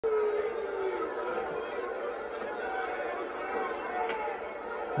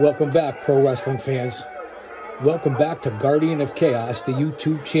Welcome back, pro wrestling fans. Welcome back to Guardian of Chaos, the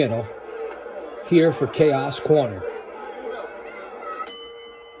YouTube channel, here for Chaos Corner.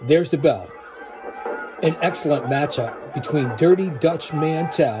 There's the bell. An excellent matchup between Dirty Dutch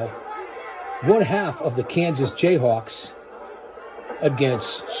Mantell, one half of the Kansas Jayhawks,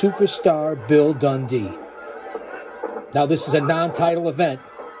 against superstar Bill Dundee. Now, this is a non-title event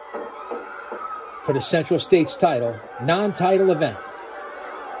for the Central States title. Non-title event.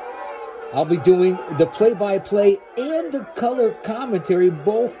 I'll be doing the play-by-play and the color commentary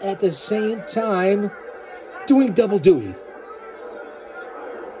both at the same time, doing double duty.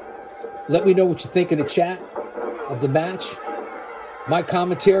 Let me know what you think in the chat of the match, my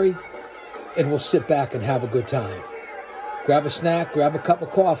commentary, and we'll sit back and have a good time. Grab a snack, grab a cup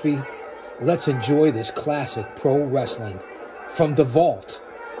of coffee. Let's enjoy this classic pro wrestling from the vault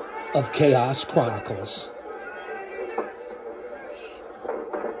of Chaos Chronicles.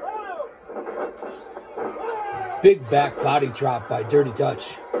 Big back body drop by Dirty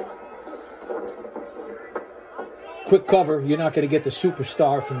Dutch. Quick cover. You're not going to get the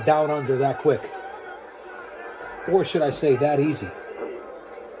superstar from down under that quick. Or should I say that easy.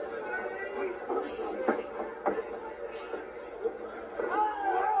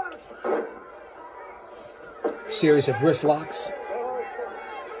 Series of wrist locks.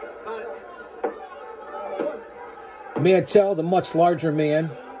 Mantell, the much larger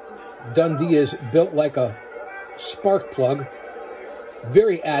man. Dundee is built like a spark plug.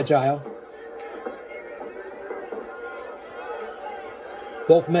 Very agile.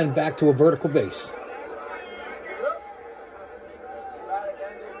 Both men back to a vertical base.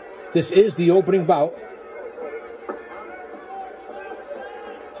 This is the opening bout.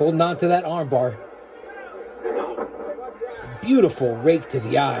 Holding on to that armbar. Beautiful rake to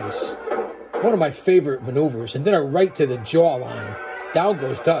the eyes. One of my favorite maneuvers. And then a right to the jawline. Down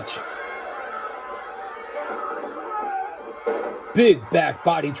goes Dutch. Big back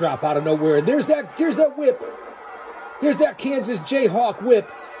body drop out of nowhere. There's that whip. There's that Kansas Jayhawk whip.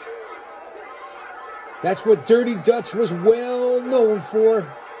 That's what Dirty Dutch was well known for.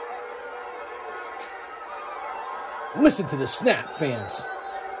 Listen to the snap, fans.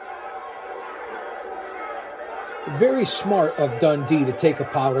 Very smart of Dundee to take a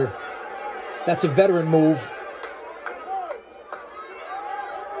powder. That's a veteran move.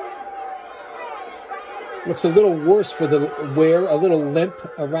 Looks a little worse for the wear, a little limp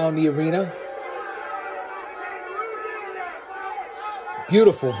around the arena.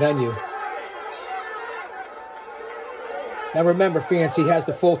 Beautiful venue. Now remember, fans, he has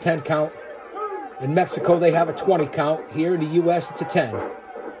the full 10 count. In Mexico, they have a 20 count. Here in the U.S., it's a 10.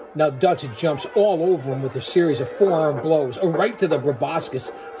 Now Dutch jumps all over him with a series of forearm blows. A right to the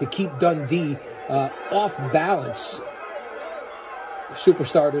proboscis to keep Dundee off balance.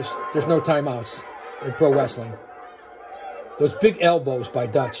 Superstars, there's no timeouts in pro wrestling. Those big elbows by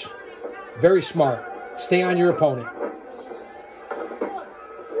Dutch. Very smart. Stay on your opponent.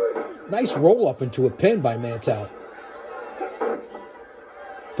 Nice roll up into a pin by Mantell.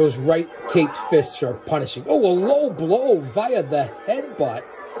 Those right taped fists are punishing. Oh, a low blow via the headbutt.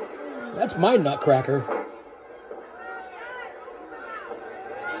 That's my nutcracker.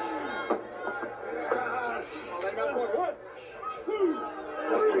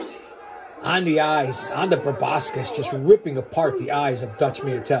 On the eyes, on the proboscis, just ripping apart the eyes of Dutch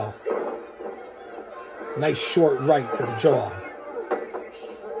Mantell. Nice short right to the jaw.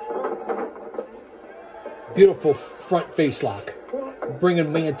 Beautiful front face lock.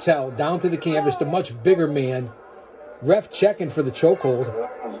 Bringing Mantell down to the canvas, the much bigger man. Ref checking for the chokehold.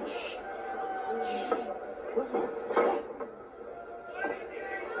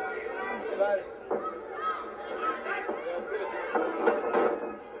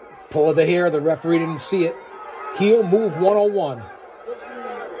 Pull of the hair, the referee didn't see it. Heel move 101.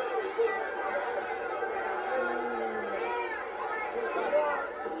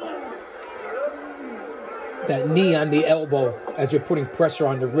 That knee on the elbow as you're putting pressure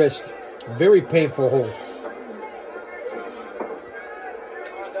on the wrist. Very painful hold.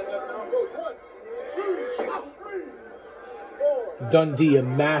 Dundee, a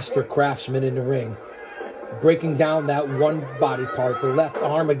master craftsman in the ring. Breaking down that one body part, the left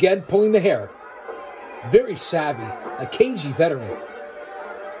arm, again pulling the hair. Very savvy, a cagey veteran.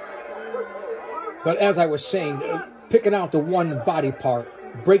 But as I was saying, picking out the one body part,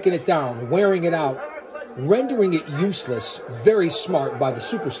 breaking it down, wearing it out, rendering it useless, very smart by the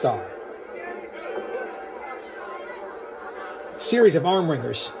superstar. Series of arm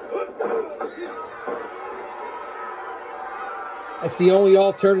ringers. That's the only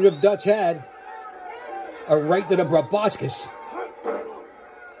alternative Dutch had. A right to the proboscis.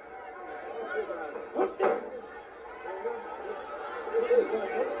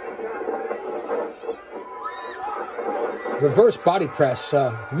 Reverse body press,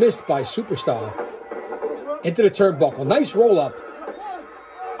 missed by Superstar. Into the turnbuckle. Nice roll up.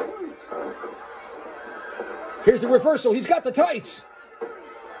 Here's the reversal. He's got the tights.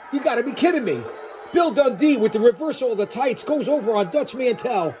 You got to be kidding me. Bill Dundee with the reversal of the tights goes over on Dutch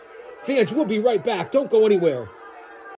Mantell. Fans, we'll be right back. Don't go anywhere.